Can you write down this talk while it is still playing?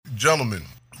gentlemen,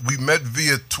 we met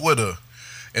via Twitter,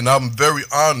 and I'm very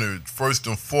honored, first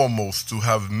and foremost, to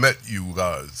have met you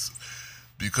guys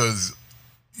because,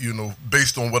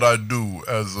 based on what I do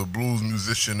as a blues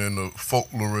musician and a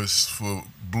folklorist for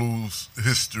blues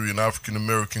history and African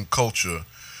American culture,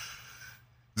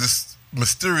 this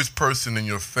mysterious person in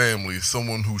your family is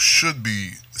someone who should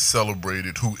be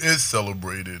celebrated, who is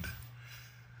celebrated,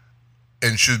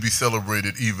 and should be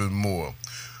celebrated even more.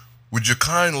 Would you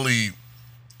kindly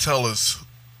tell us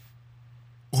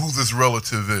who this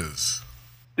relative is?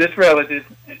 This relative,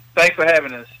 thanks for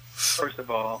having us, first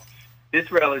of all.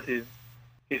 This relative,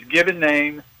 his given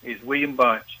name is William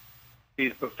Bunch.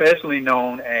 He's professionally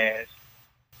known as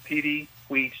Peetie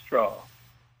Wheatstraws.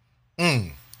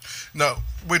 Now,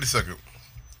 wait a second.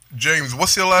 James,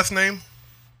 what's your last name?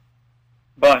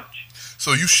 Bunch.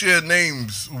 So you share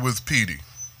names with Peetie.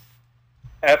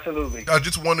 Absolutely. I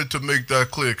just wanted to make that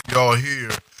clear. Y'all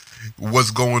hear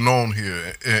what's going on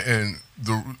here and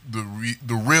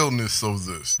the realness of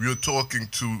this. You're talking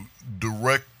to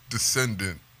direct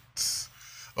descendants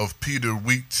of Peter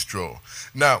Wheatstraw.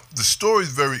 Now, the story is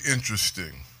very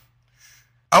interesting.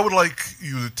 I would like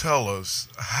you to tell us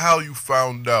how you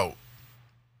found out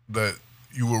that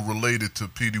you were related to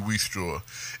Peetie Wheatstraw,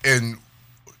 and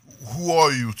who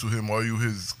are you to him? Are you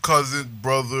his cousin,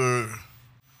 brother?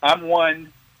 I'm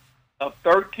one of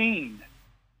 13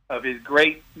 of his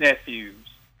great nephews.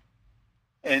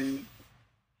 And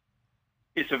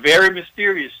it's a very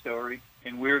mysterious story,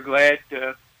 and we're glad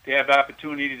to have the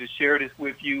opportunity to share this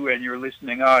with you and your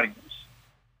listening audience.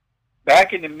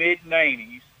 Back in the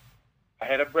mid-90s, I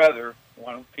had a brother,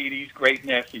 one of Peetie's great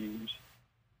nephews,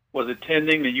 was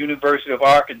attending the University of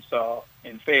Arkansas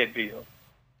in Fayetteville.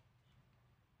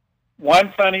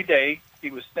 One sunny day, he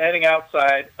was standing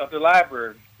outside of the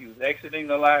library. He was exiting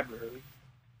the library,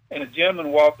 and a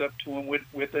gentleman walked up to him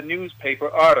with a newspaper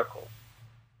article.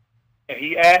 And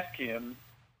he asked him,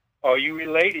 "Are you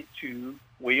related to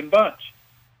William Bunch?"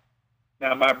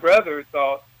 Now, my brother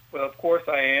thought, well, of course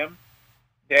I am.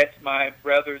 That's my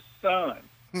brother's son.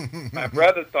 My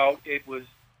brother thought it was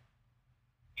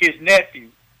his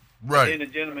nephew. Right. And then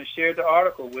the gentleman shared the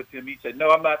article with him. He said, "No,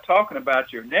 I'm not talking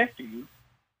about your nephew.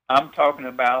 I'm talking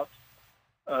about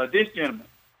this gentleman."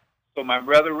 So my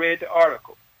brother read the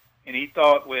article, and he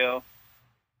thought, well,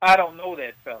 I don't know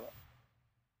that fella.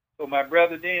 So my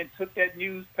brother then took that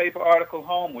newspaper article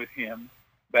home with him,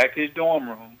 back to his dorm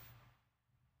room,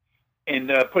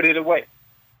 and put it away.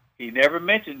 He never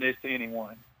mentioned this to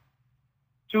anyone.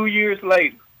 2 years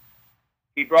later,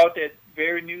 he brought that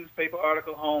very newspaper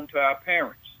article home to our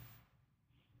parents.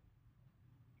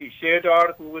 He shared the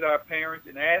article with our parents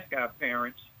and asked our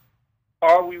parents,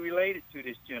 "Are we related to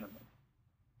this gentleman?"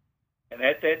 And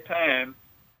at that time,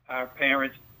 our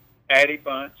parents, Addie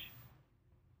Bunch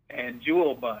and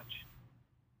Jewel Bunch,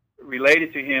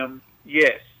 related to him.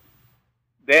 Yes,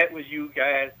 that was you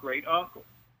guys' great uncle.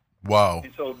 Wow.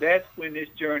 And so that's when this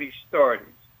journey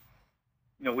started.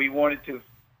 We wanted to,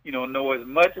 know as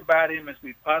much about him as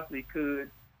we possibly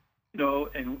could,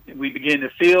 and we began to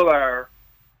fill our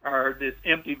this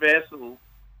empty vessel,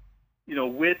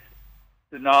 with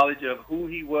the knowledge of who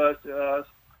he was to us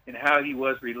and how he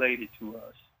was related to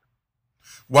us.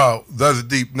 Wow, that's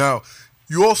deep. Now,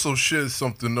 you also shared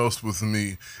something else with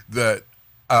me that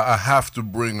I have to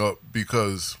bring up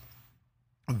because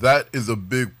that is a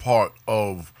big part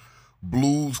of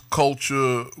blues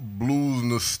culture, blues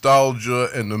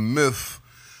nostalgia, and the myth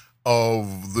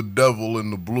of the devil in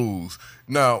the blues.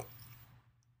 Now,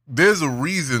 there's a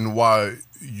reason why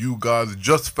you guys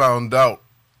just found out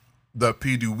that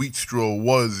Peetie Wheatstraw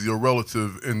was your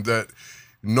relative and that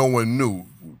no one knew.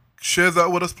 Share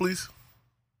that with us, please.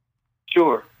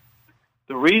 Sure.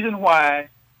 The reason why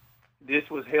this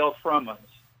was held from us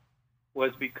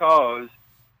was because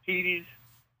Peetie's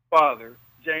father,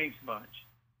 James Bunch,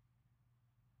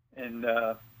 and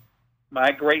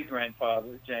my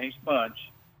great-grandfather, James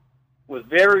Bunch, was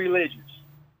very religious.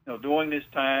 During this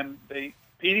time,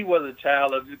 Peetie was a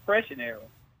child of the Depression era,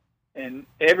 and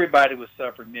everybody was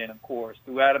suffering then, of course,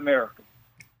 throughout America.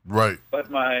 Right. But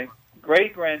my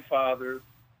great-grandfather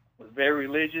was very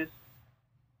religious,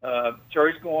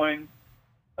 church-going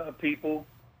people,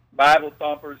 Bible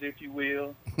thumpers, if you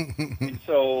will. And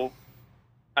so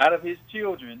out of his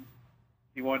children,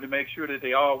 he wanted to make sure that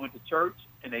they all went to church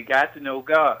and they got to know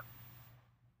God.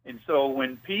 And so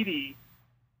when Peetie,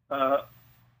 I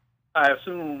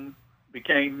assume,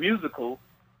 became musical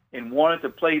and wanted to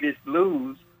play this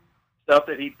blues, stuff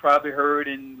that he probably heard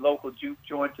in local juke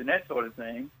joints and that sort of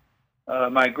thing,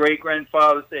 my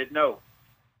great-grandfather said no,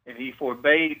 and he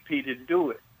forbade Peter to do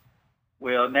it.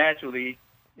 Well, naturally,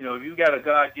 if you got a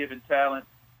God-given talent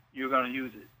you're going to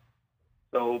use it.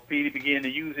 So Peetie began to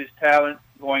use his talent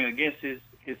going against his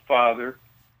father.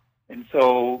 And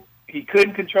so he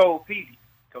couldn't control Peetie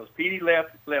because Peetie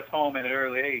left home at an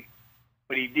early age.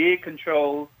 But he did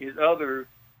control his other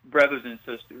brothers and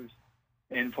sisters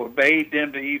and forbade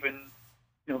them to even,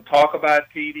 talk about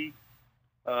Peetie,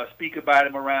 speak about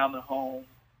him around the home.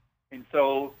 And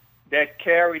so that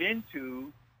carried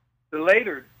into the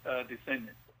later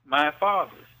descendants, my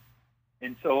father's.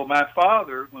 And so my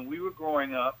father, when we were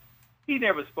growing up, he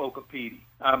never spoke of Peetie.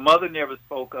 Our mother never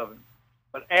spoke of him.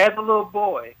 But as a little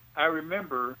boy, I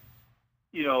remember,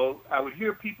 I would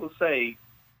hear people say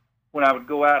when I would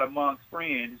go out amongst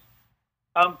friends,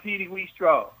 I'm Peetie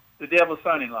Wheatstraws, the devil's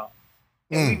son-in-law.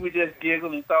 And we would just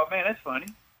giggle and thought, man, that's funny.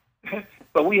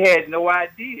 But we had no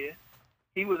idea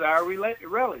he was our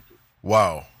relative.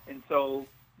 Wow. And so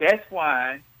that's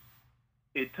why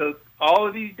it took all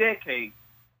of these decades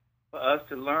for us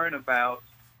to learn about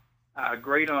our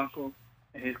great uncle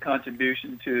and his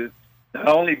contribution to not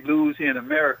only blues here in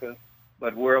America,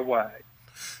 but worldwide.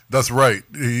 That's right.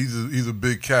 He's a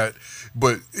big cat.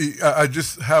 But I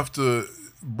just have to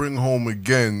bring home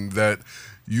again that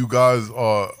you guys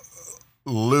are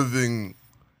living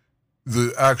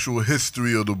the actual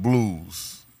history of the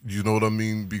blues. You know what I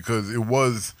mean? Because it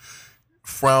was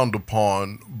frowned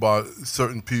upon by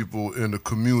certain people in the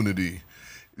community.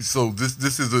 So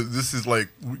this is like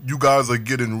you guys are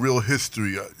getting real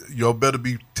history. Y'all better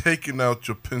be taking out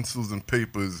your pencils and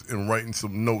papers and writing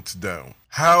some notes down.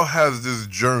 How has this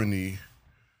journey,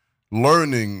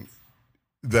 learning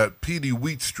that Peetie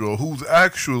Wheatstraw, who's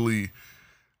actually,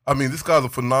 this guy's a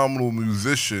phenomenal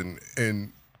musician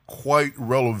and quite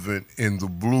relevant in the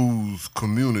blues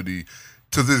community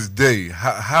to this day.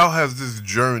 How has this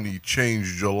journey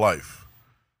changed your life?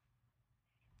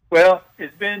 Well,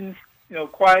 it's been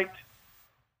quite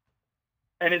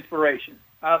an inspiration.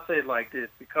 I'll say it like this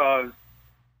because,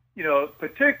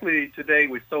 particularly today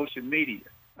with social media,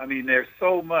 there's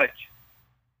so much,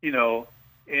 and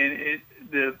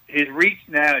his reach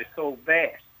now is so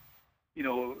vast,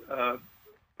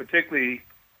 particularly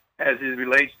as it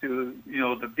relates to,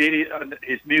 the video,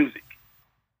 his music,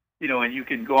 and you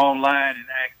can go online and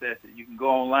access it. You can go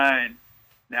online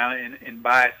now and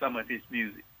buy some of his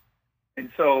music. And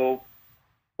so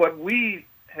what we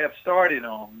have started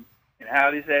on and how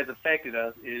this has affected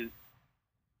us is,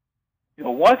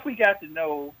 once we got to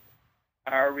know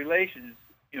our relations,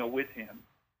 with him,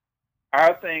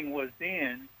 our thing was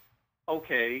then,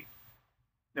 okay,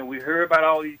 we heard about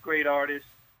all these great artists.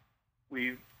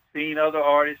 We've seen other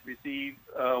artists receive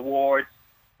awards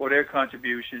for their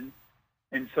contribution.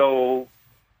 And so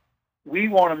we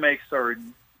want to make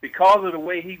certain, because of the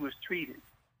way he was treated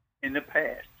in the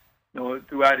past,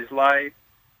 throughout his life,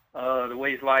 the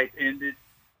way his life ended,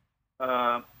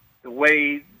 the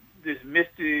way this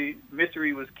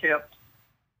mystery was kept,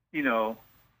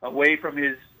 away from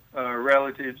his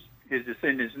relatives, his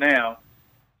descendants now.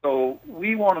 So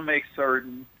we want to make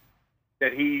certain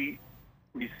that he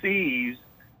receives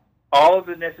all of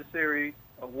the necessary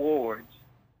awards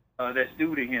that's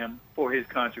due to him for his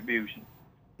contribution.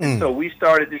 And so we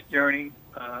started this journey,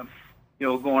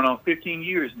 going on 15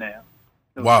 years now.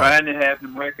 Wow. Trying to have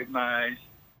him recognized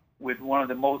with one of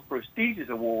the most prestigious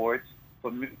awards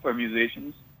for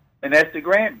musicians, and that's the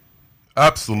Grammy.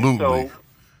 Absolutely. So,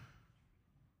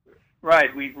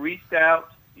 right, we've reached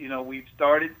out. We've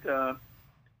started to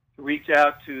reach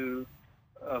out to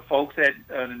folks at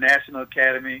the National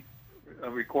Academy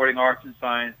of Recording Arts and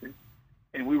Sciences,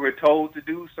 and we were told to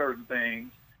do certain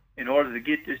things in order to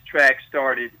get this track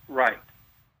started right.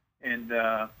 And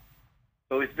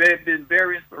so it's been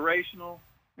very inspirational.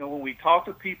 When we talk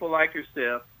to people like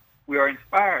yourself, we are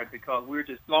inspired because we're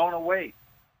just blown away,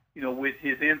 with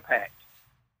his impact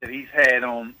that he's had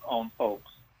on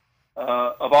folks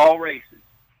of all races.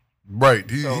 Right.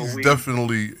 He's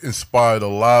definitely inspired a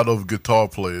lot of guitar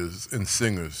players and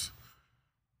singers.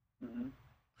 Mm-hmm.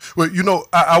 Well,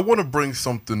 I want to bring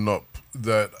something up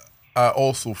that I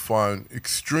also find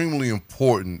extremely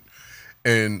important,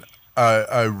 and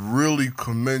I really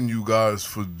commend you guys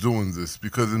for doing this,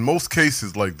 because in most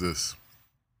cases like this,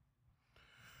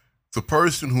 the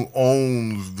person who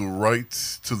owns the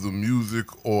rights to the music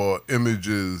or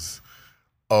images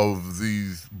of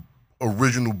these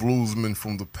original bluesmen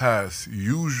from the past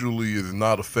usually is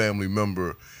not a family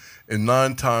member, and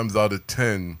 9 times out of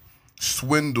 10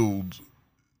 swindled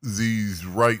these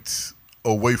rights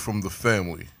away from the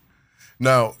family.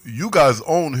 Now, you guys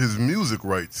own his music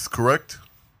rights, correct?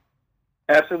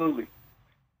 Absolutely.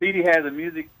 Peetie has a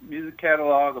music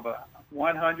catalog of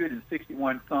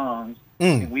 161 songs,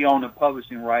 and we own the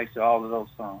publishing rights to all of those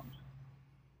songs.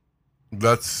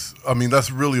 That's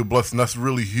really a blessing. That's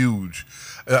really huge.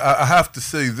 I have to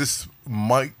say, this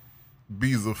might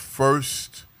be the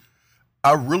first.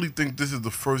 I really think this is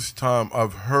the first time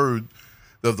I've heard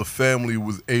that the family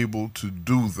was able to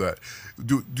do that.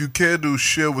 Do you care to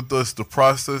share with us the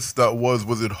process that was?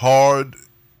 Was it hard?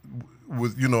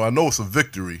 I know it's a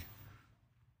victory.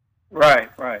 Right,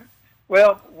 right.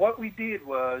 Well, what we did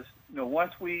was,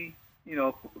 once we, you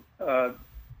know, uh,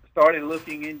 started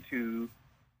looking into,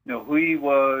 who he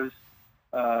was,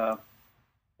 uh,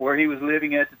 where he was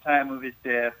living at the time of his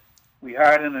death, we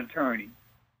hired an attorney,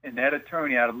 and that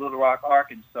attorney out of Little Rock,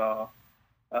 Arkansas,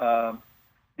 um,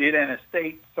 did an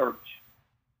estate search.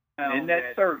 And in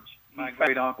that search, my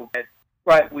great uncle had,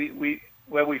 right, we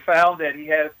found that he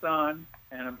had a son,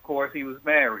 and of course he was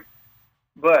married.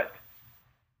 But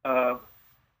uh,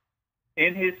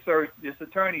 in his search, this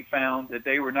attorney found that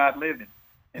they were not living,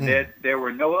 and that there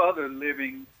were no other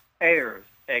living heirs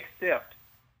except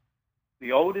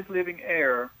the oldest living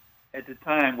heir at the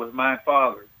time was my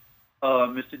father,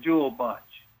 Mr. Jewel Bunch.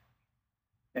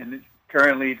 And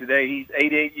currently today he's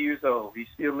 88 years old. He's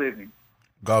still living.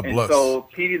 God And bless. so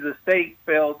Petey's estate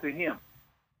fell to him.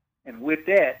 And with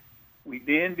that, we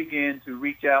then began to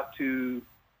reach out to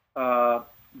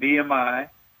BMI,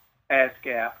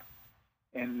 ASCAP,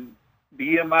 and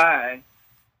BMI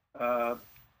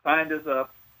signed us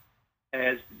up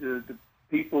as the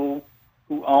people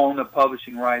who own the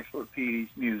publishing rights for Petey's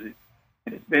music.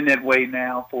 And it's been that way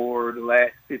now for the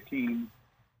last 15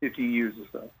 years or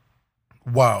so.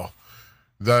 Wow,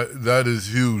 that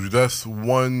is huge. That's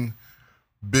one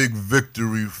big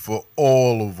victory for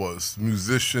all of us,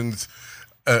 musicians,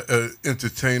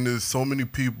 entertainers. So many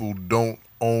people don't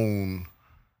own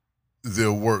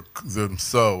their work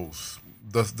themselves.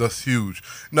 That's huge.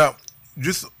 Now,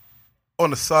 just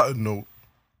on a side note,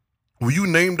 were you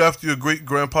named after your great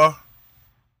grandpa?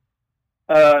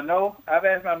 No, I've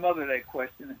asked my mother that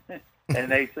question,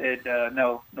 and they said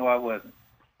no, I wasn't.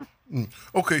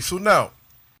 Okay, so now,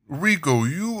 Rico,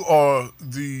 you are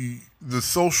the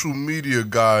social media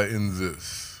guy in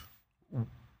this.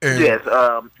 And Yes,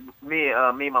 me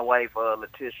and my wife,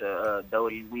 Letitia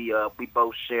Doty, we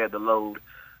both share the load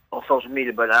on social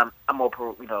media, but I'm more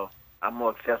I'm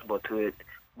more accessible to it.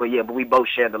 But but we both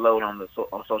share the load on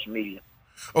social media.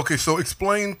 okay, so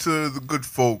explain to the good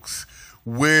folks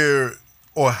where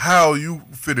or how you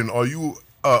fit in. Are you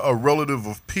a relative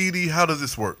of Peetie? How does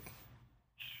this work?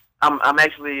 I'm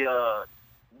actually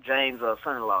James'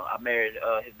 son-in-law. I married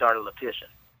his daughter Letitia,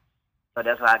 so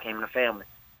that's how I came in the family.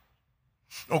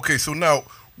 Okay, so now,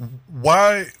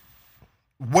 why?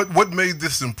 What made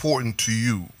this important to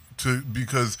you?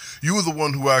 Because you were the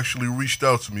one who actually reached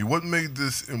out to me. What made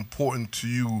this important to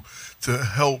you to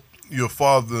help your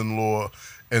father-in-law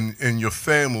and your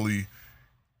family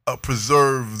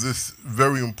preserve this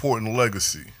very important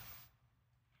legacy?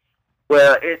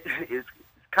 Well, it's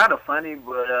kind of funny,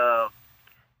 but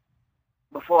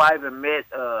before I even met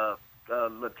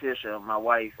Letitia, my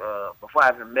wife, before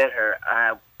I even met her,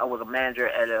 I was a manager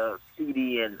at a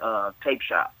CD and tape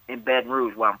shop in Baton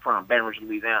Rouge, where I'm from, Baton Rouge,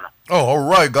 Louisiana. Oh, all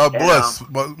right. God And bless.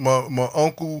 My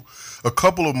uncle, a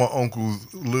couple of my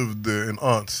uncles lived there and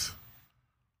aunts.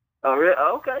 oh, really?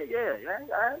 Okay, yeah,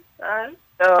 all right.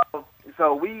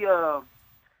 So we, I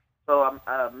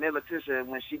met Letitia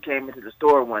when she came into the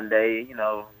store one day. Did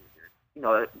a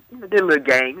little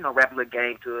game, rap a little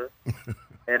game to her,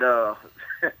 and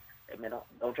hey man,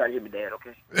 don't try to hit me, Dad,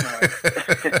 okay?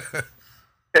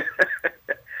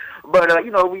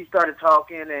 But we started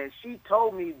talking, and she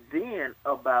told me then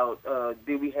about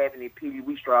did we have any Peetie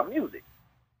Wheatstraws music,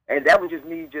 and that was just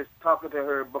me just talking to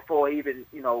her before I even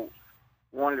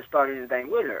wanted to start anything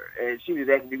with her, and she was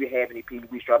asking, do we have any Peetie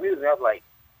Wheatstraws music? And I was like,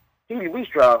 Peetie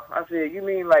Wheatstraws? I said, you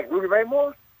mean like Rudy Ray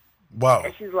Moore? Wow.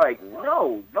 And she's like,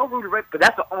 no Rudy Ray, but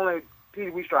that's the only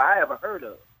Peetie Wheatstraws I ever heard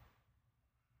of.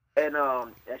 And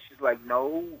she's like,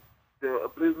 no, a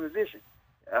blues musician.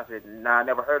 I said, nah, I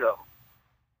never heard of him.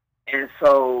 And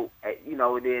so,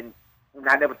 then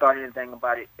I never thought anything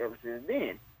about it ever since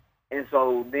then. And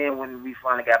so then when we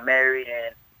finally got married,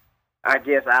 and I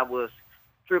guess I was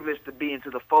privileged to be into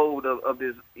the fold of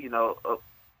this,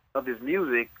 of this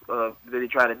music that they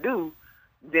try to do,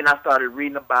 then I started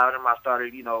reading about him. I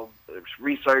started,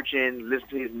 researching, listening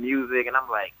to his music, and I'm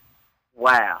like,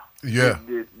 wow, Yeah.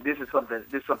 this is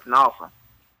something awesome.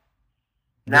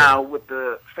 Now, with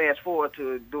the fast forward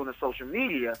to doing the social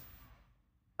media,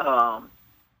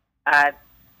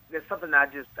 there's something I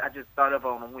just thought of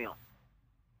on a whim.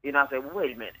 I said, well,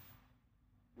 wait a minute,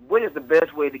 what is the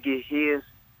best way to get his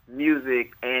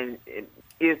music and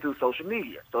is through social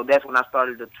media? So that's when I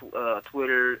started the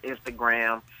Twitter,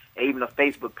 Instagram, and even a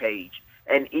Facebook page,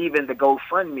 and even the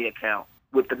GoFundMe account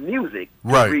with the music to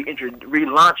Right.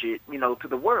 relaunch it, to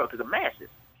the world, to the masses.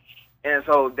 And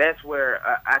so that's where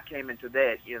I came into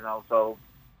that, So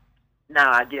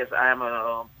now I guess I'm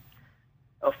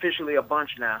officially a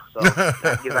bunch now. So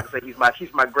I guess I can say he's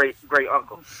my great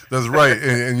uncle. That's right,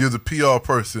 and you're the PR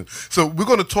person. So we're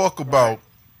going to talk about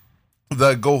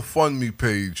that GoFundMe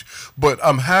page, but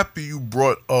I'm happy you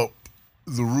brought up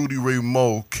the Rudy Ray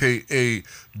Moe, K.A.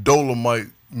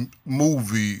 Dolomite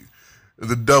movie,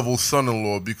 The Devil's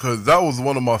Son-in-Law, because that was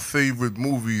one of my favorite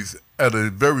movies at a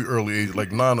very early age,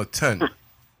 like 9 or 10.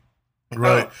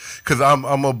 Right? Because I'm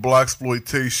a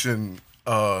blaxploitation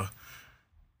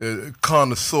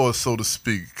connoisseur, so to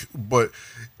speak. But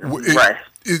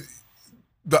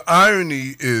the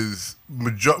irony is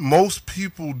most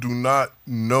people do not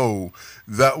know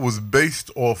that was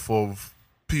based off of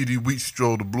Peetie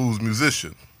Wheatstraws, the blues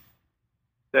musician.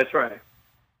 That's right.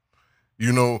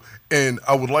 And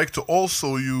I would like to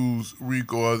also use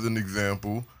Rico as an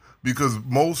example because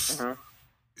most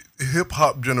hip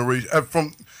hop generation,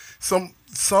 from some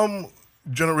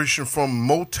generation from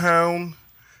Motown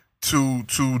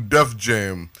to Def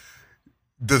Jam,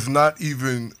 does not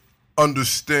even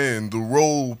understand the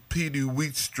role Peetie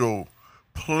Wheatstraws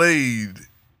played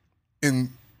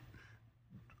in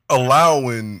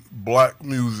allowing black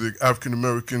music, African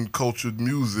American cultured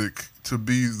music, to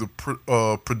be the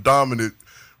predominant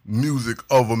music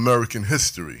of American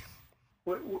history.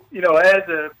 He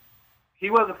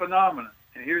was a phenomenon,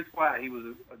 and here's why he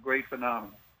was a great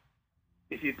phenomenon.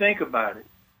 If you think about it,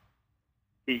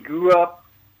 he grew up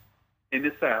in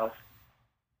the South,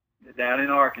 down in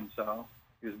Arkansas.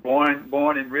 He was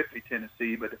born in Ripley,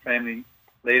 Tennessee, but the family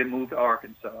later moved to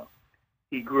Arkansas.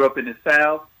 He grew up in the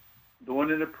South during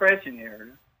the Depression era,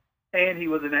 and he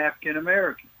was an African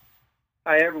American.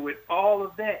 However, with all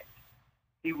of that,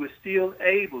 he was still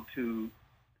able to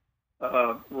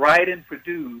write and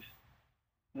produce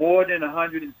more than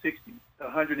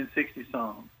 160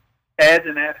 songs as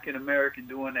an African American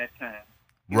during that time.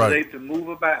 He was able to move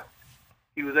about.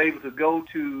 He was able to go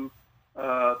to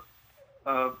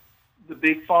the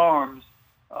big farms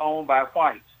owned by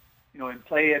whites, and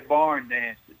play at barn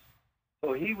dances.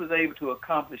 So he was able to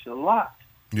accomplish a lot,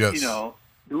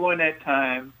 during that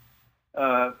time,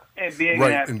 and being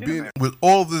an African American. With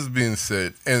all this being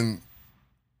said, and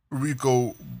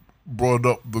Rico brought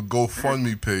up the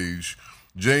GoFundMe page,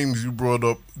 James, you brought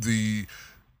up the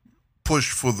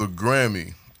push for the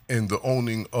Grammy and the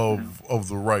owning of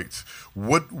the rights.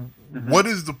 What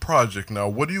is the project now?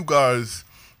 What do you guys,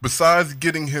 besides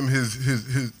getting him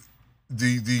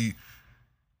the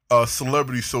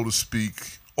celebrity, so to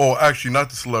speak, or actually not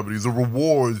the celebrity, the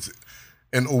rewards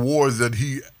and awards that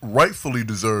he rightfully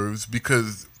deserves,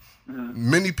 because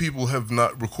many people have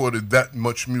not recorded that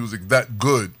much music that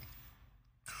good.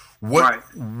 What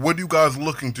are you guys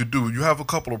looking to do? You have a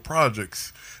couple of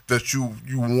projects that you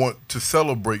want to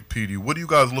celebrate, Peetie. What are you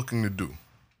guys looking to do?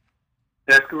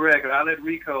 That's correct. I'll let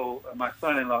Rico, my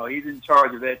son-in-law, he's in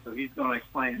charge of that, so he's going to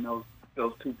explain those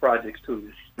two projects to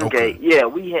us. Okay. Yeah,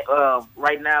 we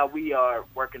right now we are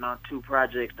working on two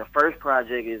projects. The first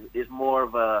project is more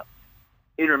of a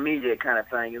intermediate kind of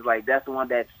thing. It's like that's the one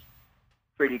that's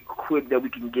pretty quick that we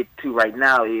can get to right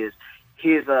now. Is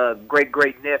his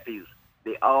great nephews.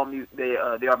 They are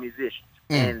musicians,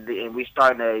 and we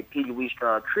starting a Peetie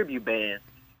Wheatstraws tribute band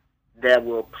that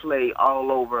will play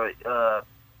all over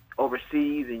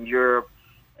overseas in Europe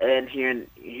and here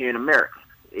in America.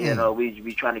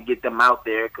 We trying to get them out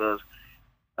there because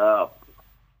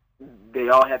they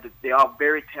all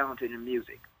very talented in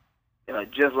music,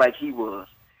 just like he was,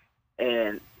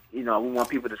 and we want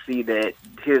people to see that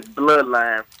his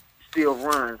bloodline still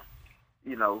runs,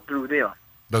 through them.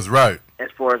 That's right.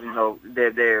 As far as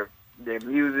their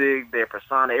music, their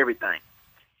persona, everything.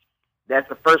 That's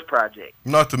the first project.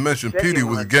 Not to mention, Peetie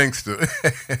was a gangster.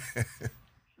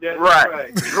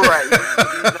 Right.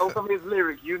 You know some of his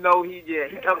lyrics. He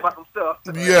talks about some stuff.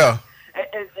 Yeah.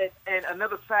 And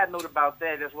another side note about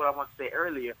that's what I want to say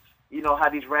earlier. How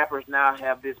these rappers now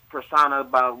have this persona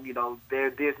about they're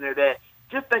this and they're that.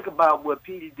 Just think about what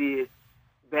Peetie did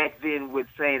back then with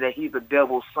saying that he's the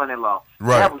devil's son-in-law.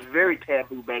 Right. That was very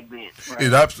taboo back then. Right.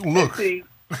 It absolutely.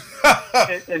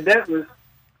 And that was,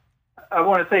 I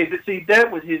want to say, that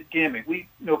was his gimmick.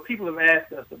 People have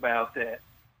asked us about that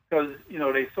because,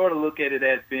 they sort of look at it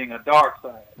as being a dark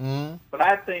side. Mm-hmm. But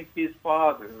I think his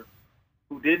father,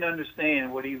 who didn't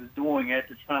understand what he was doing at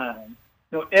the time,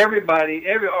 every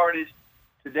artist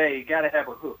today got to have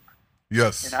a hook.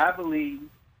 Yes. And I believe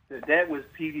that was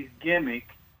Peetie's gimmick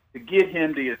to get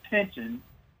him the attention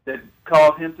that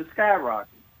caused him to skyrocket.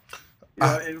 You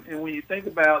know, and when you think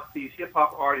about these hip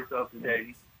hop artists of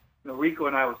today, you know, Rico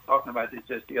and I was talking about this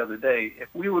just the other day.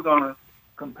 If we were going to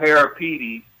compare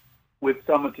Peetie with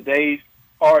some of today's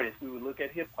artists, we would look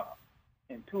at hip hop,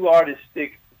 and two artists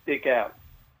stick out.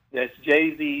 That's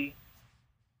Jay-Z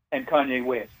and Kanye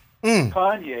West.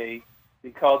 Kanye,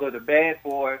 because of the bad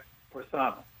boy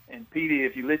persona, and Peetie,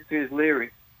 if you listen to his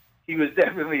lyrics, he was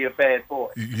definitely a bad boy.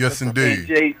 Yes, indeed. And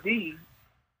Jay-Z,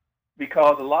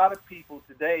 because a lot of people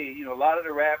today, you know, a lot of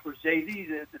the rappers, Jay-Z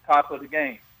is at the top of the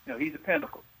game. You know, he's a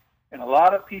pinnacle. And a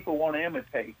lot of people want to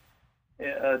imitate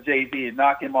Jay-Z and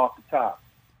knock him off the top.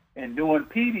 And during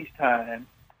Peetie's time,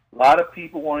 a lot of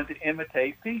people wanted to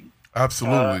imitate Peetie.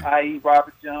 Absolutely. I.e.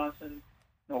 Robert Johnson,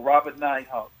 you know, Robert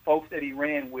Nighthawk, folks that he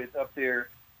ran with up there,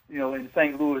 you know, in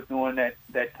St. Louis during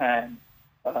that time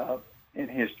in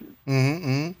history.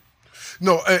 Mm-hmm.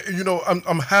 No, you know,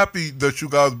 I'm happy that you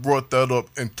guys brought that up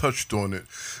and touched on it,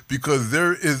 because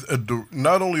there is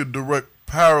not only a direct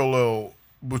parallel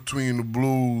between the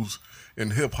blues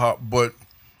and hip hop, but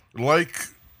like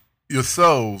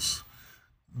yourselves,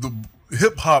 the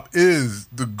hip hop is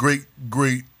the great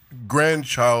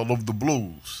grandchild of the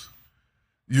blues.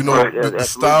 You know, right, the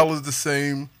style is the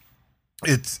same.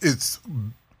 It's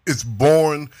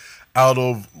born out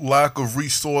of lack of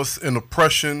resource and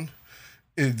oppression.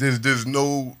 There's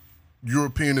no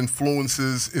European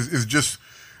influences. It's just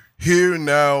here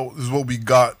now is what we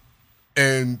got,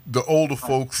 and the older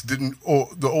folks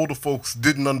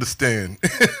didn't understand.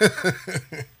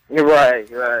 You're right.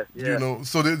 Yeah. You know,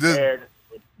 so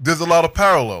there's a lot of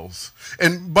parallels.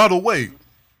 And by the way,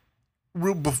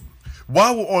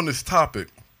 while we're on this topic,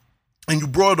 and you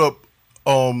brought up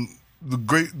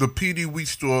the Peetie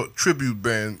Wheatstraws tribute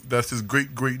band, that's his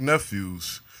great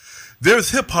nephews.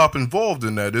 There's hip hop involved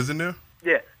in that, isn't there?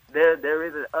 Yeah, there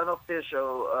is an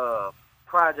unofficial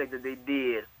project that they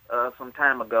did some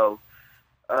time ago,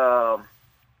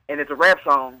 and it's a rap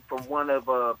song from one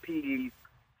of Peetie's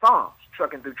songs,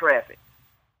 "Trucking Through Traffic."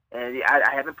 And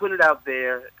I haven't put it out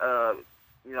there.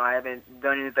 You know, I haven't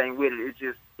done anything with it.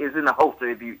 It's in the holster,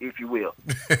 if you will.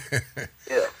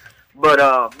 Yeah, but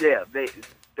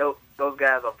those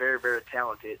guys are very, very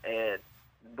talented, and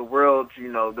the world,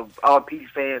 you know, all Peetie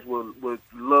fans would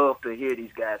love to hear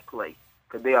these guys play,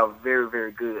 because they are very,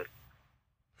 very good.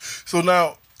 So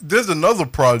now there's another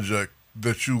project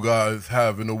that you guys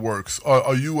have in the works.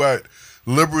 Are you at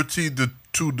liberty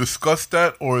to discuss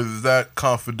that, or is that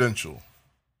confidential?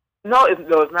 No,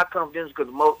 it's not confidential,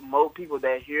 because most people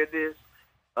that hear this,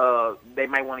 they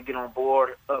might want to get on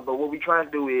board. But what we try to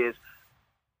do is,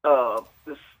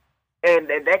 and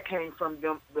that came from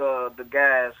the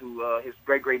guys who his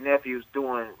great nephews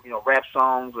doing, you know, rap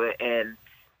songs, and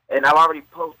I've already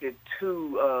posted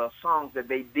 2 songs that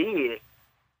they did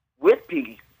with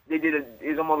Peetie. They did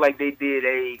it's almost like they did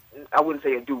I wouldn't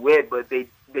say a duet, but they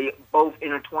both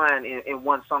intertwined in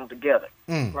one song together.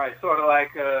 Right, sort of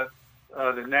like the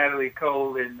Natalie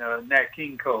Cole and Nat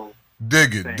King Cole.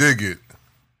 Dig it.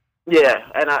 Yeah,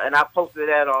 and I posted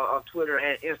that on Twitter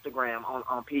and Instagram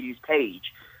on Peetie's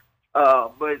page.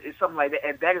 But it's something like that,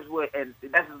 and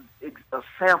that's a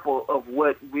sample of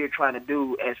what we're trying to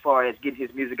do as far as getting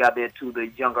his music out there to the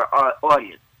younger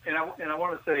audience. And I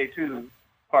want to say too,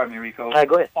 pardon me, Rico. All right,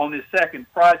 go ahead. On this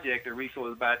second project that Rico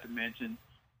was about to mention,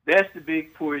 that's the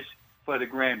big push for the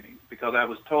Grammy, because I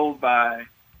was told by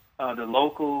the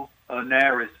local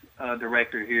NARIS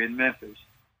director here in Memphis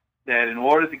that in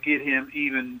order to get him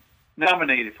even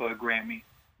nominated for a Grammy,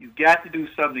 you've got to do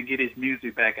something to get his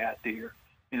music back out there.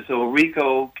 And so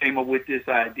Rico came up with this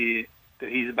idea that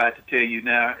he's about to tell you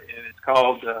now, and it's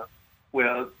called,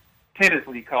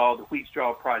 tentatively called the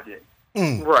Wheatstraws Project.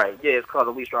 Right, yeah, it's called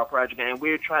the Wheatstraws Project, and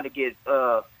we're trying to get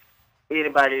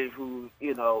anybody who,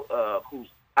 you know, who's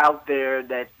out there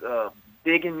that's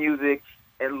digging music,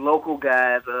 and local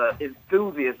guys,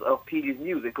 enthusiasts of Peetie's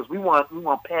music, because we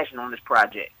want passion on this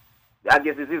project. I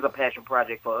guess this is a passion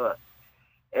project for us,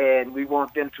 and we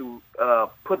want them to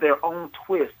put their own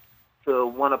twist to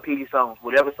one of Peetie's songs,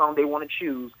 whatever song they want to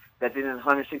choose that's in his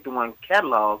 161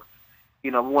 catalog. You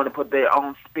know, we want to put their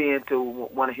own spin to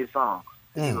one of his songs.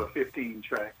 A 15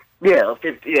 track. Yeah,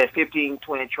 15,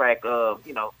 20 track,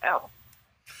 you know, album.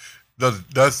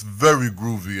 That's very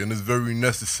groovy, and it's very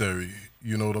necessary.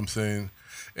 You know what I'm saying?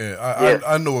 And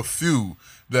I know a few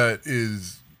that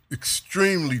is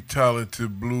extremely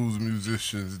talented blues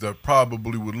musicians that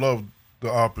probably would love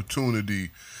the opportunity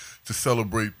to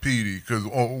celebrate Peetie, because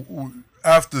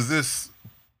after this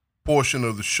portion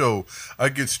of the show, I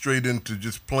get straight into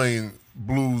just playing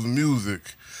blues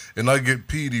music, and I get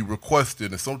Peetie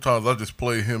requested, and sometimes I just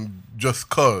play him just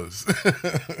 'cause.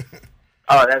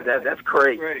 Oh, that's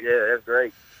great. Yeah, that's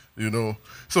great.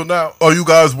 So now, are you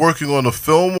guys working on a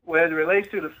film? Well, as it relates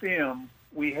to the film,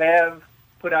 we have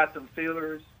put out some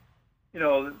feelers.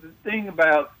 The thing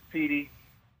about Peetie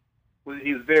was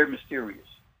he was very mysterious.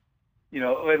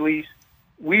 Or at least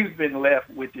we've been left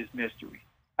with this mystery.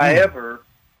 However,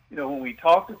 when we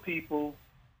talk to people,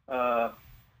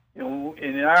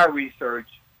 in our research,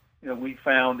 we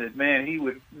found that, man, he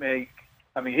would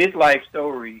his life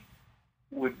story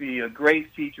would be a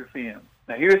great feature film.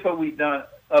 Now, here's what we've done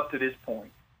up to this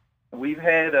point. We've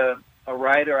had a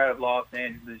writer out of Los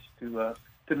Angeles to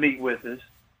meet with us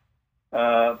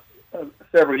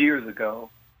several years ago.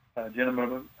 A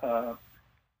gentleman, I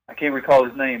can't recall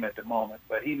his name at the moment,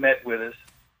 but he met with us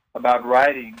about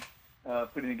writing,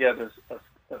 putting together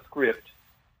a script.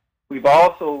 We've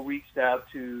also reached out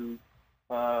to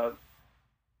Mr.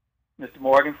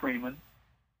 Morgan Freeman.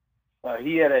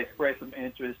 He had expressed some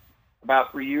interest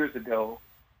about 3 years ago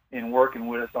in working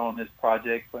with us on this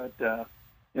project, but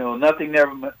nothing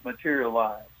never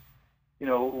materialized.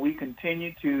 We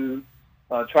continue to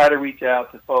try to reach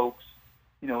out to folks,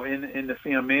 in the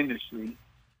film industry.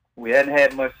 We hadn't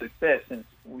had much success since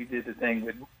we did the thing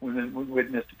with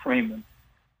Mr. Freeman,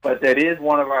 but that is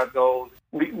one of our goals.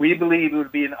 We believe it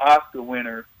would be an Oscar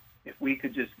winner if we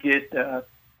could just get the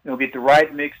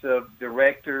right mix of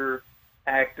director,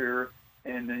 actor,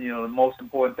 and then, the most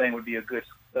important thing would be a good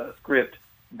script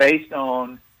based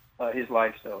on his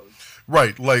life story.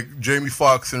 Right, like Jamie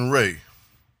Foxx and Ray.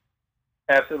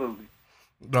 Absolutely.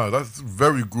 No, that's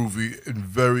very groovy and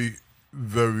very,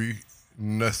 very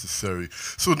necessary.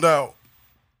 So now,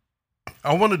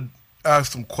 I want to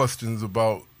ask some questions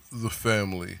about the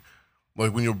family.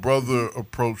 Like when your brother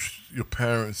approached your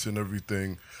parents and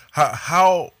everything,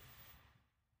 how's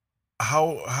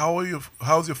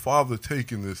your father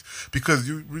taking this? Because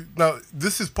now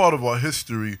this is part of our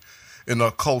history and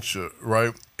our culture,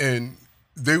 right? And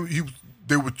they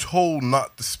were told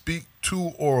not to speak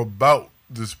to or about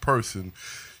this person.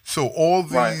 So all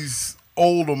these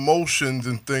old emotions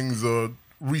and things are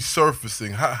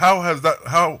resurfacing. How has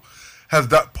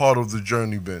that part of the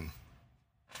journey been?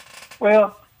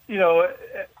 Well,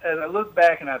 as I look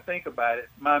back and I think about it,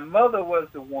 my mother was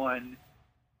the one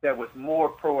that was more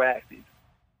proactive.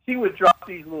 She would drop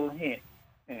these little hints,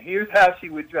 and here's how she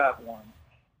would drop one.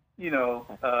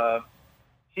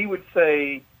 She would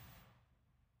say,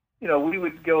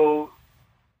 we'd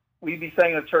be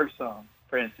singing a church song,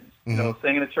 for instance,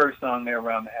 singing a church song there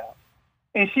around the house.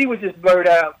 And she would just blurt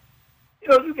out,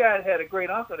 you guys had a great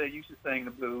uncle that used to sing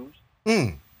the blues.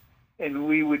 Mm. And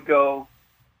we would go,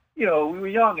 we were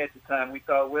young at the time. We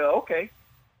thought, well, okay.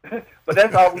 But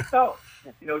that's all we thought.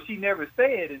 She never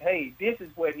said, and hey, this is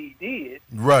what he did.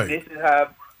 Right. This is how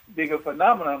big a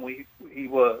phenomenon he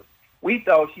was. We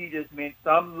thought she just meant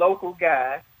some local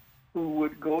guy who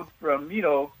would go from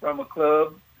a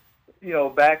club,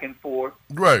 back and forth,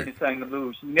 right, and sang the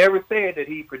blues. She never said that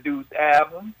he produced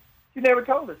albums. She never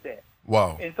told us that.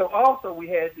 Wow. And so also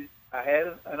I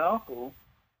had an uncle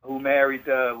who was married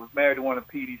to one of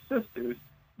Peetie's sisters,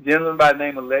 a gentleman by the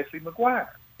name of Leslie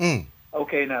McGuire. Mm.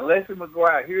 Okay, now Leslie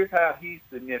McGuire, here's how he's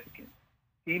significant.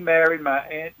 He married my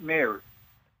Aunt Mary,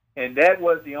 and that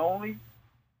was the only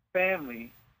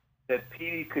family that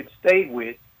Peetie could stay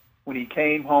with when he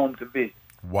came home to visit.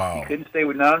 Wow. He couldn't stay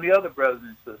with none of the other brothers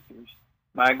and sisters,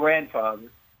 my grandfather,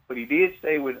 but he did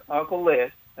stay with Uncle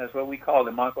Les. That's what we called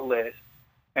him, Uncle Les,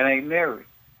 and Aunt Mary.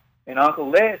 And Uncle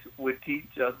Les would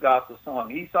teach us gospel song.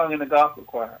 He sung in the gospel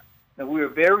choir. And we were a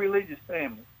very religious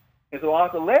family. And so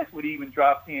Uncle Les would even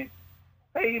drop in,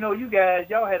 hey, you guys,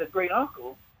 y'all had a great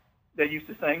uncle that used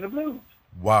to sing the blues.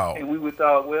 Wow. And we would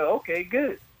thought, well, okay,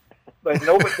 good. But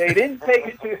no, but they didn't take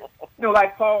it to,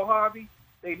 like Paul Harvey,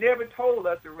 they never told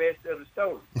us the rest of the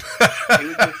story. It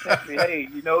was just simply, hey,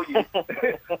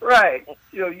 right,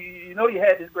 you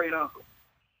had this great uncle.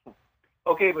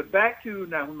 Okay, but back to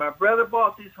now, when my brother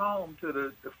bought this home to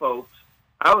the folks,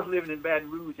 I was living in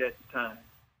Baton Rouge at the time.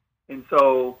 And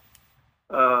so,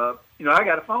 I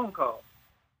got a phone call.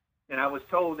 And I was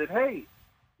told that, hey,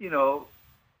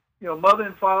 mother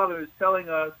and father is telling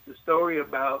us the story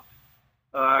about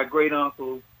our great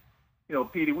uncle,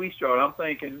 Peetie Wheatstraws. I'm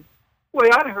thinking, well,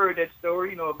 I'd heard that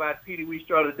story, about Peetie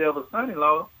Wheatstraws, the devil's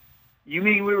son-in-law. You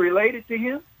mean we're related to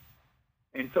him?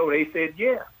 And so they said,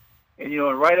 yeah. And,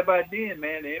 and right about then,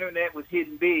 man, the internet was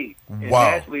hitting big. And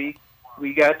naturally,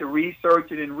 we got to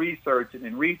researching. And we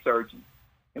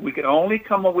could only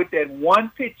come up with that one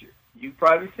picture. You've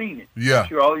probably seen it. Yeah. I'm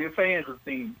sure all your fans have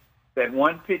seen that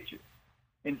one picture.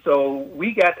 And so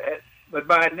we got that. But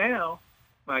by now,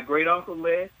 my great uncle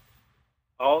Les,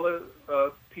 all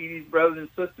of Peetie's brothers and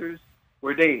sisters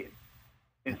were dead.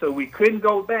 And so we couldn't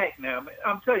go back now.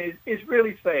 I'm telling you, it's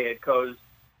really sad because,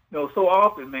 so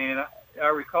often, man, I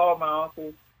recall my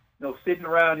uncle, sitting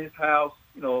around his house,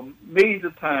 millions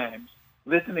of times,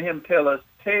 listening to him tell us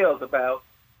tales about,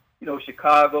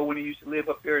 Chicago when he used to live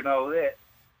up there and all that.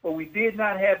 But we did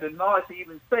not have the knowledge to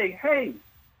even say, hey,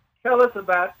 tell us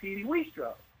about Peetie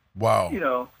Wheatstraws.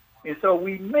 Wow. And so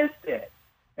we missed that.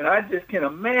 And I just can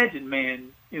imagine,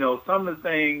 man, some of the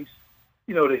things,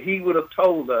 that he would have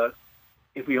told us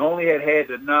if we only had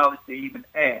the knowledge to even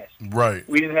ask. Right.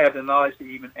 We didn't have the knowledge to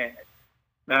even ask.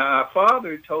 Now, our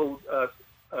father told us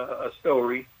a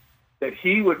story that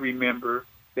he would remember,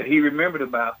 that he remembered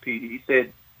about Peetie. He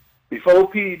said, before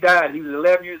Peetie died, he was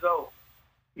 11 years old.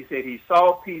 He said he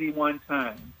saw Peetie one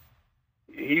time.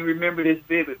 He remembered this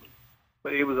vividly.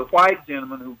 But it was a white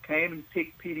gentleman who came and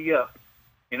picked Peetie up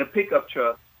in a pickup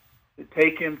truck to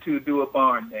take him to do a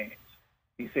barn dance.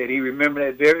 He said he remembered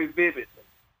that very vividly.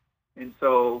 And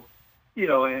so,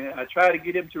 and I try to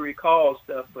get him to recall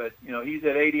stuff, but, he's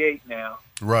at 88 now.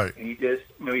 Right. And he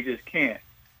just can't.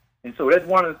 And so that's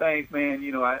one of the things, man,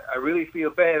 I really feel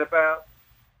bad about.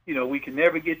 We can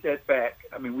never get that back.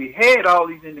 I mean, we had all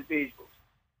these individuals.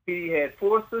 He had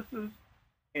 4 sisters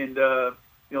and,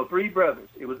 3 brothers.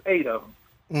 It was 8 of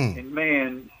them. And,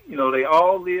 man, they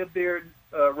all lived there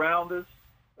around us.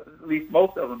 At least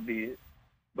most of them did.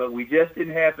 But we just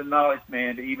didn't have the knowledge,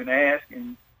 man, to even ask.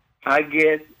 And I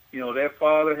guess, their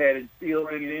father had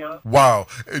instilled in them. Wow.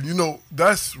 And,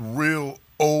 that's real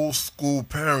old school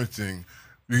parenting.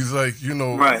 He's like,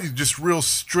 right. He's just real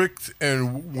strict,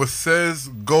 and what says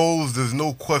goes. There's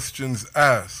no questions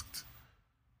asked.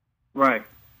 Right.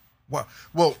 Wow.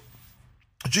 Well,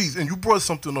 geez, and you brought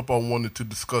something up I wanted to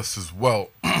discuss as well,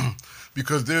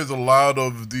 because there's a lot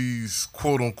of these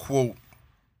quote unquote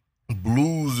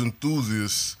blues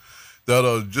enthusiasts that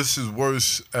are just as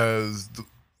worse as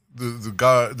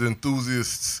the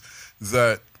enthusiasts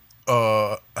that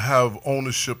have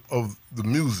ownership of the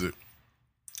music.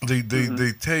 They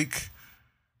take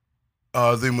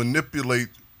they manipulate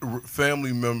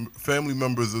family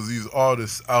members of these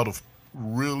artists out of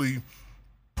really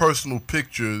personal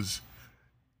pictures,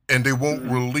 and they won't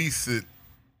release it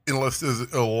unless there's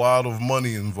a lot of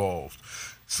money involved.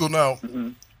 So now,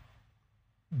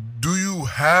 do you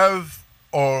have,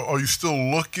 or are you still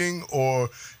looking, or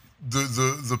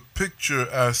the picture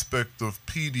aspect of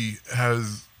Peetie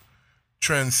has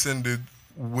transcended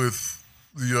with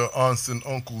your aunts and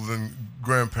uncles and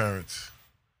grandparents?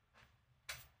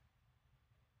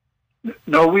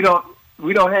 No, we don't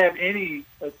have any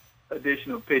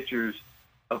additional pictures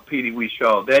of Peetie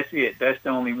Wheatstraws. That's it. That's the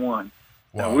only one.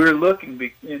 Wow. Now, we're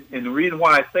looking, and the reason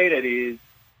why I say that is,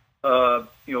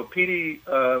 Peetie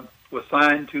was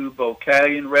signed to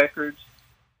Vocalion Records,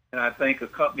 and I think a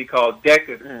company called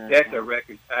Decca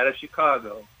Records out of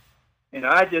Chicago. And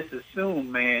I just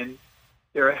assume, man,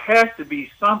 there has to be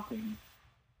something,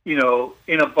 in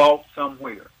a vault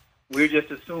somewhere. We're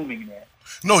just assuming that.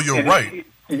 No, you're right.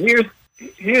 And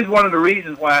here's one of the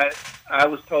reasons why I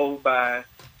was told by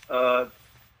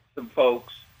some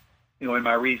folks, in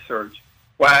my research,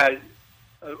 why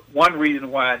one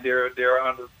reason why there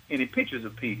aren't any pictures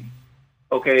of Peetie.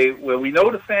 Okay, well, we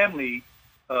know the family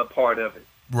part of it.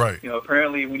 Right.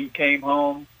 Apparently when he came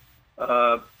home,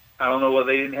 I don't know whether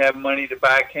they didn't have money to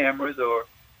buy cameras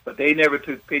but they never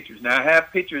took pictures. Now, I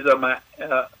have pictures of my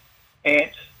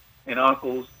aunts and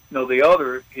uncles. The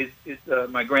other is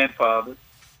my grandfather.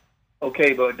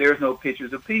 Okay, but there's no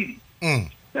pictures of Peetie.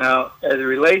 Now, as it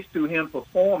relates to him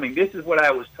performing, this is what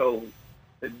I was told.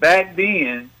 That back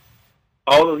then,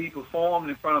 although he performed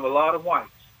in front of a lot of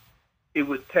whites, it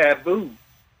was taboo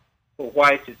for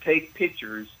whites to take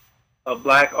pictures of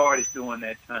black artists during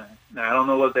that time. Now, I don't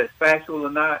know whether that's factual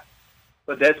or not,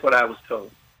 but that's what I was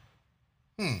told.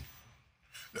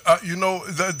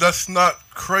 That's not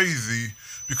crazy,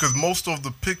 because most of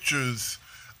the pictures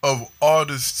of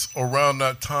artists around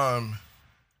that time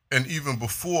and even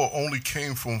before only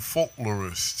came from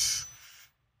folklorists.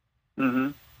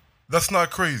 That's not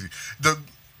crazy. The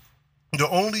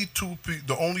only two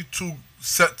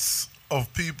sets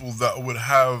of people that would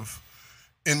have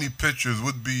any pictures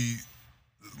would be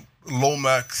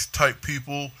Lomax type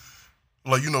people,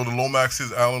 like the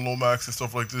Lomaxes, Alan Lomax and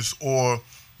stuff like this, or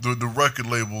the record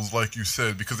labels, like you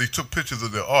said, because they took pictures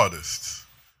of their artists.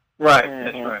 Right,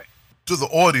 that's right. To the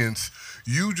audience,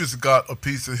 you just got a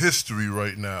piece of history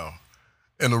right now,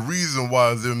 and a reason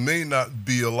why there may not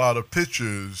be a lot of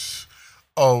pictures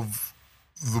of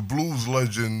the blues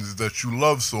legends that you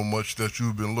love so much that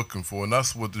you've been looking for, and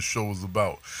that's what the show is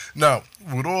about. Now,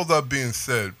 with all that being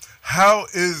said, how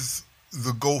is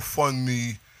the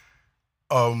GoFundMe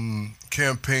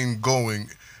campaign going,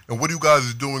 and what are you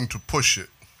guys doing to push it?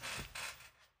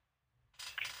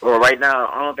 Well, right now,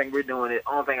 only thing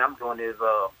I'm doing is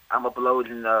I'm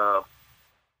uploading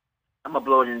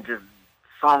just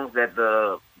songs that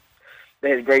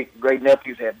great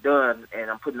nephews have done,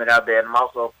 and I'm putting it out there. And I'm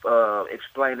also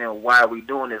explaining why we're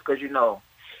doing this, because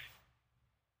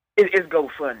it's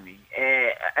GoFundMe,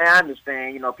 and I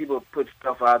understand. People put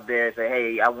stuff out there and say,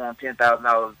 "Hey, I want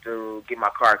 $10,000 to get my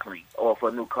car clean or for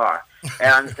a new car."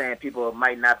 And I understand people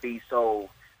might not be so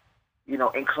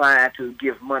inclined to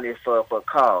give money for a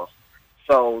cause.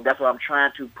 So that's why I'm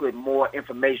trying to put more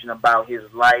information about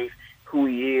his life, who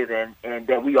he is, and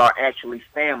that we are actually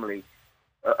family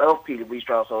of Peetie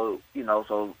Wheatstraws.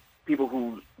 So people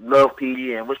who love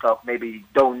Peetie and Wheatstraws maybe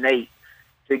donate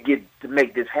to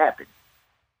make this happen.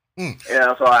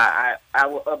 So I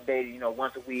will update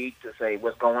once a week to say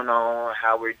what's going on,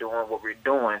 how we're doing, what we're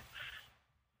doing.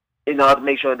 To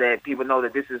make sure that people know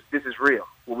that this is real.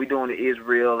 What we're doing is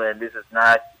real, and this is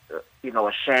not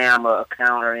a sham or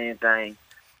account or anything.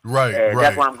 Right, and right.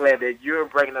 That's why I'm glad that you're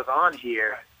bringing us on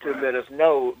here to let us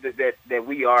know that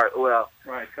we are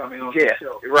coming on the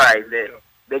show. Right,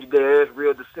 that there is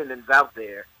real descendants out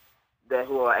there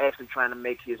who are actually trying to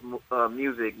make his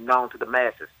music known to the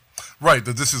masses. Right,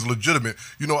 that this is legitimate.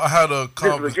 I had a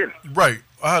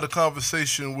I had a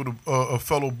conversation with a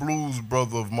fellow blues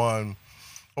brother of mine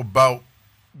about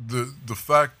the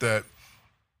fact that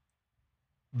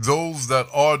those that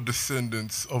are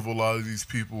descendants of a lot of these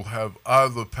people have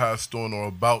either passed on or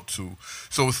about to.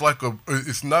 So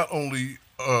it's not only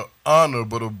an honor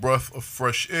but a breath of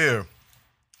fresh air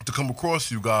to come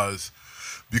across you guys,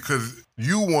 because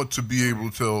you want to be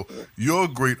able to tell your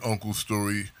great uncle's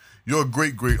story, your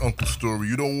great great uncle's story.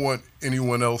 You don't want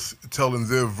anyone else telling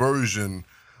their version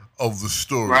of the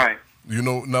story. Right.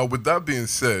 Now with that being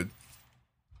said,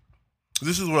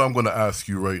 this is what I'm going to ask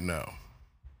you right now.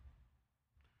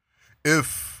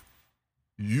 If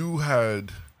you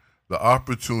had the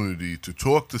opportunity to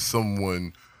talk to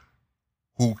someone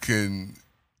who can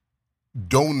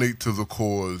donate to the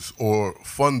cause or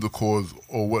fund the cause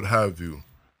or what have you,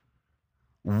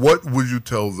 what would you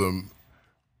tell them,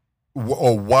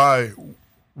 or why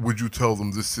would you tell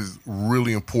them this is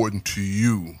really important to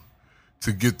you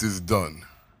to get this done?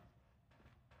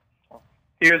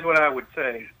 Here's what I would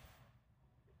say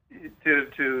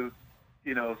to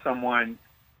someone,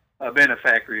 a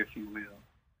benefactor, if you will.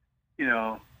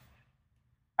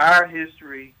 Our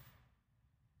history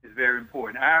is very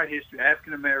important. Our history,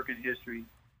 African American history,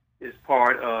 is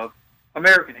part of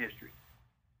American history.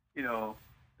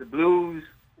 The blues,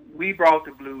 we brought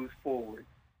the blues forward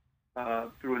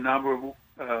through a number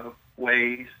of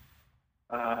ways,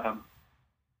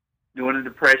 during the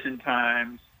Depression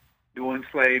times, during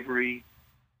slavery.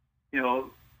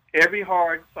 Every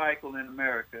hard cycle in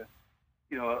America,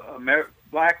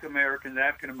 Black Americans,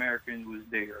 African Americans was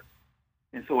there.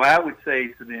 And so I would say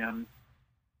to them,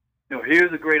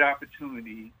 here's a great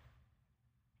opportunity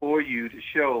for you to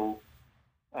show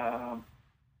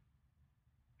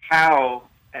how,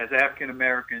 as African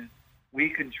Americans, we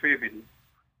contributed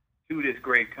to this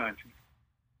great country.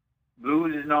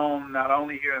 Blues is known not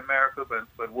only here in America,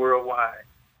 but worldwide.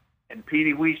 And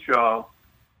Peetie Wheatstraws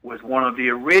was one of the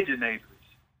originators,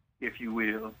 if you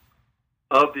will,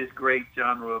 of this great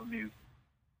genre of music.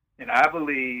 And I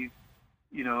believe,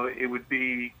 it would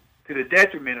be to the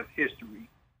detriment of history,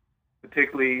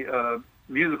 particularly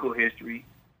musical history,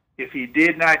 if he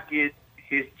did not get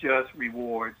his just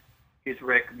rewards, his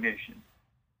recognition.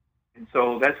 And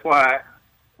so that's why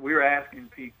we're asking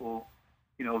people,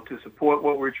 to support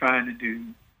what we're trying to do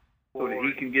so that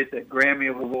he can get that Grammy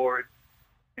Award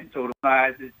and so to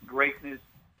recognize his greatness.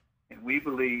 And we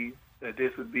believe that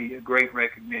this would be a great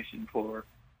recognition for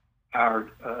our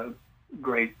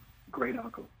great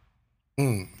uncle.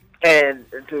 And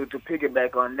to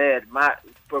piggyback on that,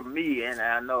 for me, and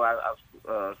I know I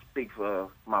speak for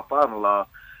my father-in-law,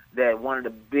 that one of the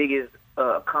biggest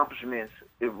accomplishments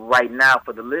right now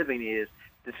for the living is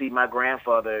to see my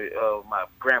grandfather-in-law,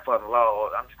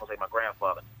 or I'm just gonna say my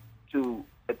grandfather, to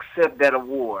accept that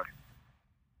award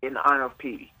in honor of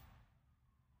Peetie.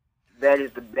 That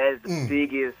is the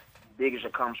biggest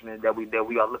accomplishment that we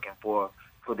are looking for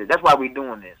this. That's why we're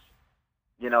doing this.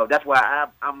 That's why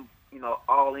I'm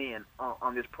all in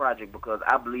on this project, because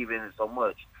I believe in it so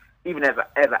much. Even as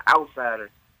an outsider,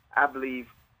 I believe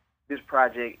this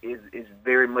project is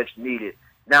very much needed,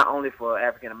 not only for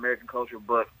African American culture,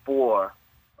 but for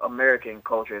American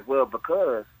culture as well.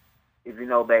 Because if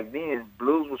back then,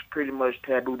 blues was pretty much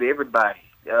taboo to everybody,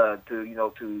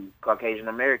 to Caucasian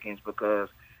Americans, because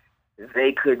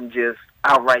they couldn't just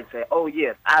outright say, "Oh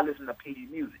yes, I listen to Peetie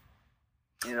music."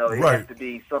 You know, it Right. has to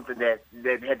be something that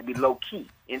had to be low key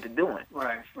into doing.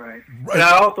 Right, right. Right. And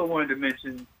I also wanted to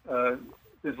mention,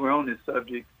 since we're on this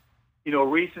subject,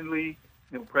 recently,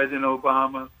 President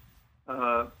Obama,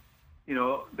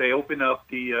 they opened up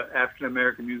the African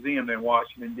American Museum in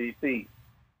Washington, D.C.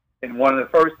 And one of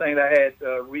the first things I had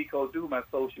Rico do, my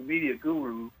social media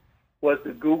guru, was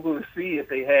to Google to see if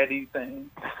they had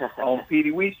anything on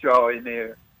Peetie Wheatstraws in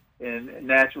there. And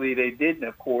naturally they didn't,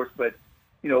 of course. But,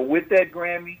 with that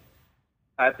Grammy,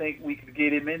 I think we could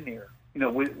get him in there,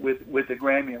 with the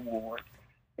Grammy Award.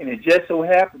 And it just so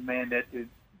happened, man, that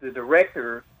the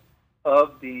director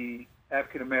of the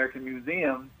African American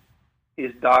Museum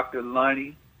is Dr.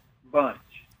 Lonnie Bunch.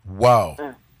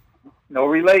 Wow. No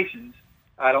relations,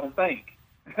 I don't think.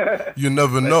 You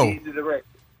never But know. He's the director.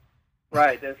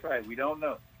 Right, that's right. We don't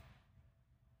know.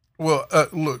 Well,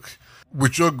 look,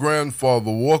 with your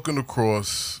father walking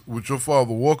across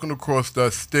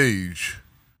that stage,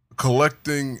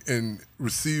 collecting and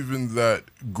receiving that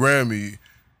Grammy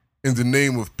in the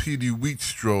name of Peetie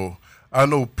Wheatstraws, I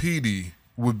know Peetie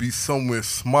would be somewhere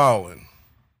smiling.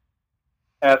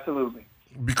 Absolutely.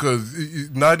 Because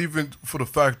not even for the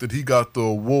fact that he got the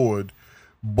award,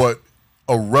 but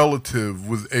a relative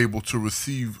was able to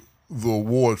receive the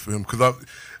award for him. Because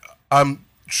I'm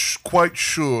quite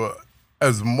sure,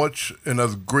 as much and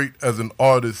as great as an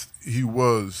artist he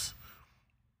was,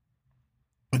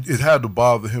 it had to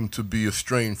bother him to be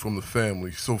estranged from the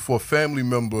family. So for a family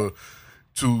member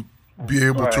to be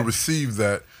able to Right. receive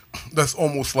that, that's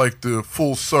almost like the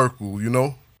full circle,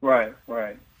 Right,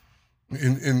 right.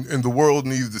 And the world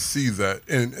needs to see that.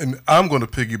 And I'm going to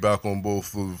piggyback on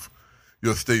both of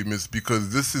your statements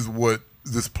because this is what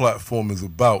this platform is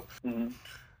about. Mm-hmm.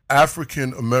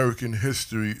 African American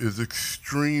history is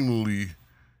extremely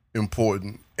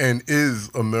important and is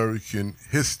American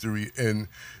history. And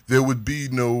there would be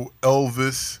no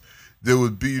Elvis. There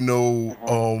would be no,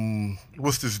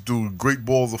 what's this dude? Great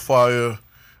Balls of Fire.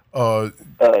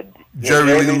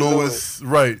 Jerry Lee Lewis,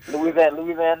 right?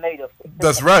 Louisiana native.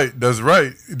 That's right.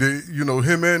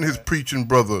 Him and his preaching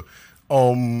brother.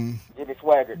 Jimmy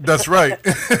Swagger. That's right.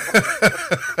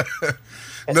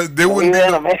 There wouldn't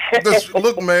be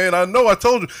look, man. I know. I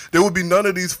told you there would be none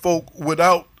of these folk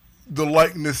without the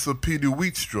likeness of Peetie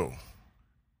Wheatstraws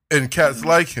and cats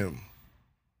like him.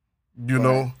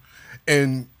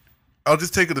 And I'll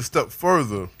just take it a step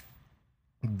further.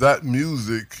 That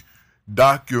music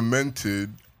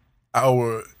documented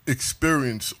our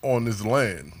experience on this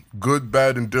land, good,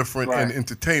 bad, and different, and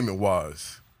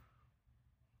entertainment-wise.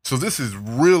 So this is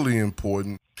really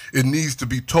important. It needs to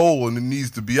be told and it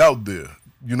needs to be out there.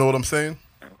 You know what I'm saying?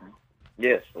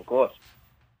 Yes, of course.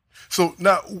 So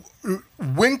now,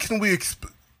 when can we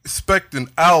expect an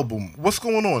album? What's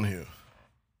going on here?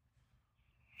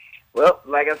 Well,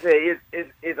 like I said,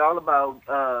 it's all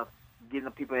about getting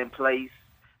the people in place,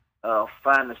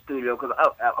 finding the studio. Because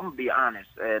I'm gonna be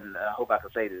honest, and I hope I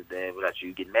can say this without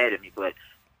you getting mad at me, but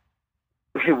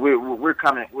we're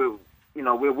working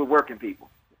people.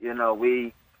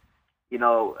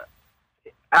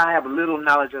 I have a little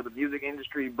knowledge of the music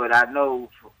industry, but I know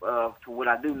for what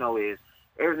I do know is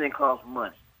everything costs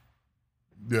money.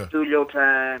 Yeah. Studio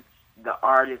time, the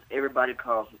artist, everybody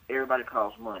costs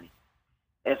money.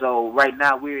 And so right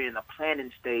now we're in the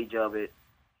planning stage of it.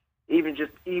 Even to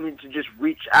just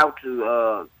reach out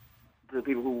to the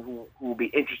people who will be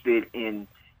interested in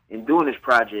doing this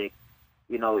project,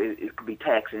 it could be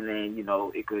taxing, and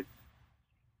it could.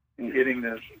 Getting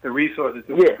the resources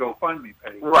to GoFundMe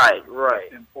page. Right.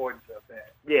 The importance of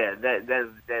that. Yeah,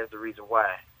 that's the reason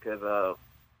why. Because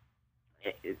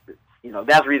that's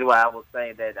the reason why I was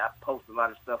saying that I post a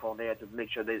lot of stuff on there to make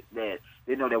sure that they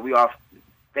know that we are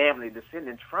family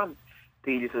descendants from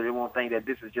Peetie, so they won't think that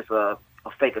this is just a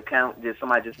fake account, just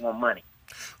somebody just want money.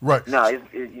 Right. No,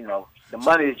 the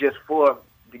money is just to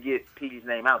get Peetie's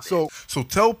name out there. So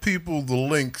tell people the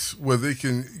links where they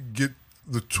can get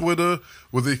the Twitter,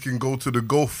 where they can go to the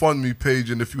GoFundMe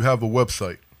page, and if you have a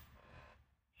website.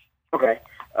 Okay.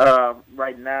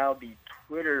 Right now, the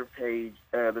Twitter page,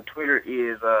 the Twitter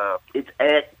is it's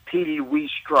at Peetie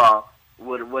Wheatstraws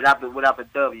without the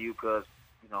W, because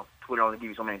Twitter only gives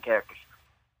you so many characters.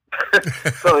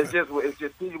 So it's just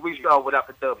Peetie Wheatstraws without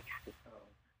the W.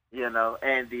 And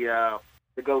the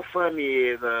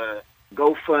GoFundMe is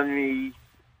GoFundMe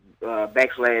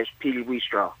 /Peetie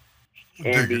Wheatstraws.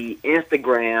 And the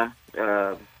Instagram,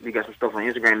 we got some stuff on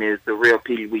Instagram, is the real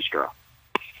Peetie Wheatstraws.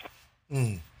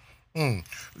 You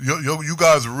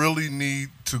guys really need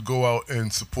to go out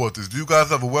and support this. Do you guys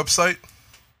have a website?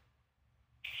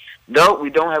 No, we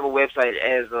don't have a website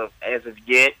as of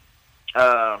yet,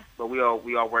 but we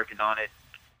are working on it.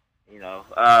 You know.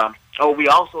 We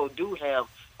also do have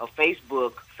a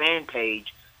Facebook fan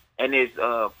page, and it's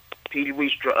Peetie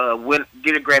Wheatstraw.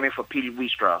 Get a Grammy for Peetie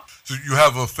Wheatstraw. So you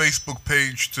have a Facebook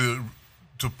page to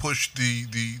push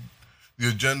the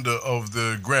agenda of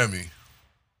the Grammy.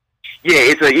 Yeah,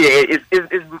 it's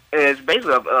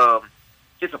basically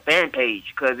it's a fan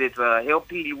page because it's Help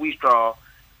Peetie Wheatstraw,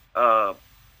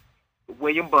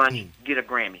 William Bunch get a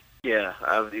Grammy. Yeah,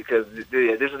 because this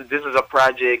is a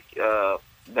project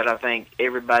that I think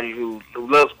everybody who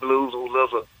loves blues, who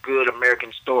loves a good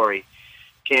American story,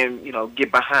 can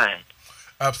get behind.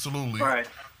 Absolutely. Right.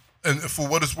 And for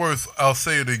what it's worth, I'll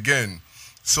say it again.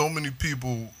 So many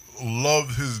people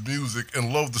love his music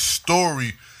and love the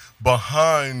story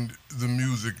behind the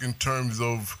music in terms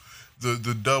of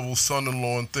the devil's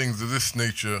son-in-law and things of this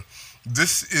nature.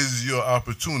 This is your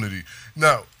opportunity.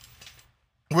 Now,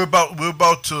 we're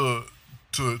about to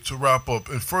wrap up,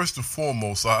 and first and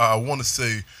foremost, I want to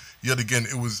say yet again,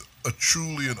 it was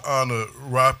truly an honor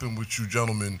rapping with you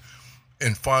gentlemen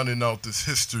and finding out this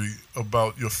history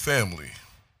about your family.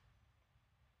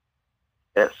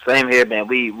 Yeah, same here, man.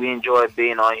 We enjoyed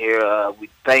being on here. We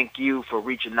thank you for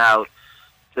reaching out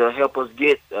to help us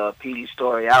get Peetie's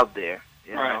story out there.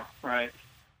 You know? Right.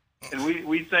 And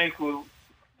we think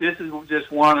this is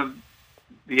just one of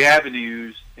the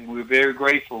avenues, and we're very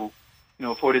grateful,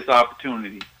 for this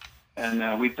opportunity.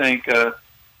 And we think,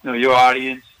 your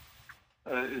audience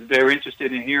is very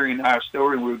interested in hearing our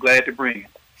story, and we're glad to bring it.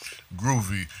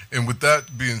 Groovy. And with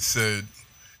that being said,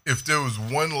 if there was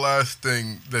one last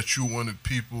thing that you wanted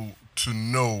people to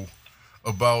know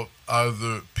about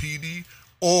either Peetie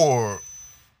or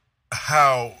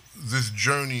how this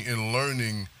journey in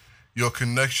learning your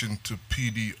connection to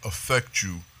Peetie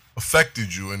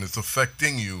affected you, and it's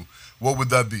affecting you, what would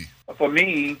that be? For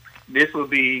me, this will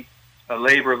be a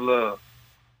labor of love.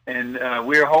 And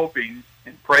we're hoping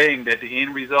and praying that the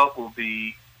end result will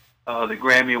be the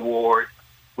Grammy Award,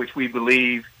 which we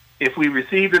believe if we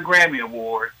receive the Grammy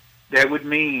Award, that would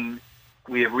mean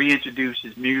we have reintroduced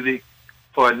his music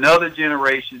for another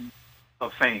generation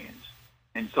of fans.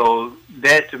 And so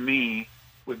that, to me,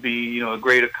 would be, a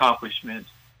great accomplishment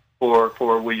for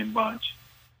William Bunch,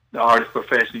 the artist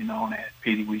professionally known as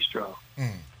Peetie Wheatstraws.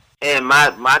 And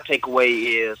my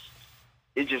takeaway is,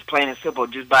 it's just plain and simple,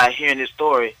 just by hearing this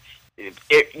story,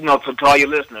 to all your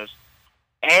listeners,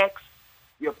 ask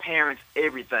your parents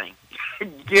everything.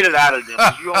 Get it out of them.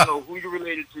 You don't know who you're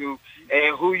related to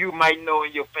and who you might know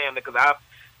in your family.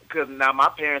 Because now my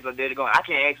parents are dead. I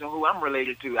can't ask them who I'm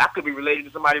related to. I could be related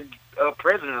to somebody,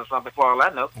 president or something, for all I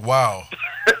know. Wow.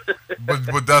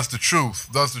 but that's the truth.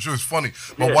 That's the truth. It's funny.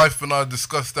 My wife and I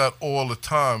discuss that all the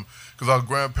time because our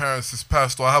grandparents has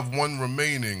passed. So I have one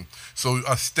remaining. So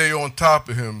I stay on top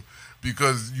of him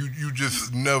because you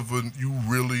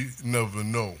really never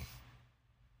know.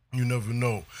 You never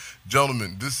know.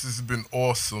 Gentlemen, this has been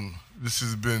awesome. This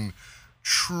has been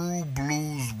true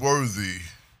blues worthy.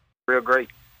 Real great.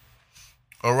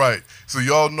 All right. So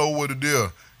y'all know what it is.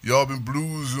 Y'all been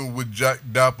bluesing with Jack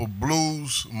Dapper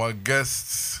Blues. My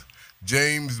guests,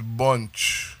 James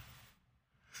Bunch,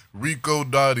 Rico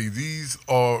Dottie. These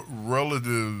are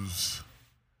relatives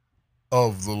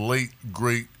of the late,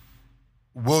 great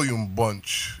William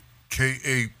Bunch,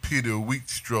 K.A. Peetie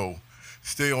Wheatstraw.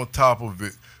 Stay on top of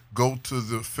it. Go to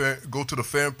the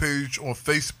fan page on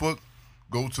Facebook.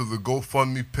 Go to the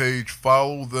GoFundMe page.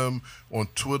 Follow them on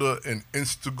Twitter and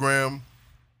Instagram.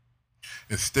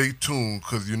 And stay tuned,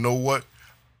 because you know what?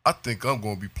 I think I'm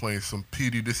going to be playing some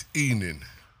Peetie this evening.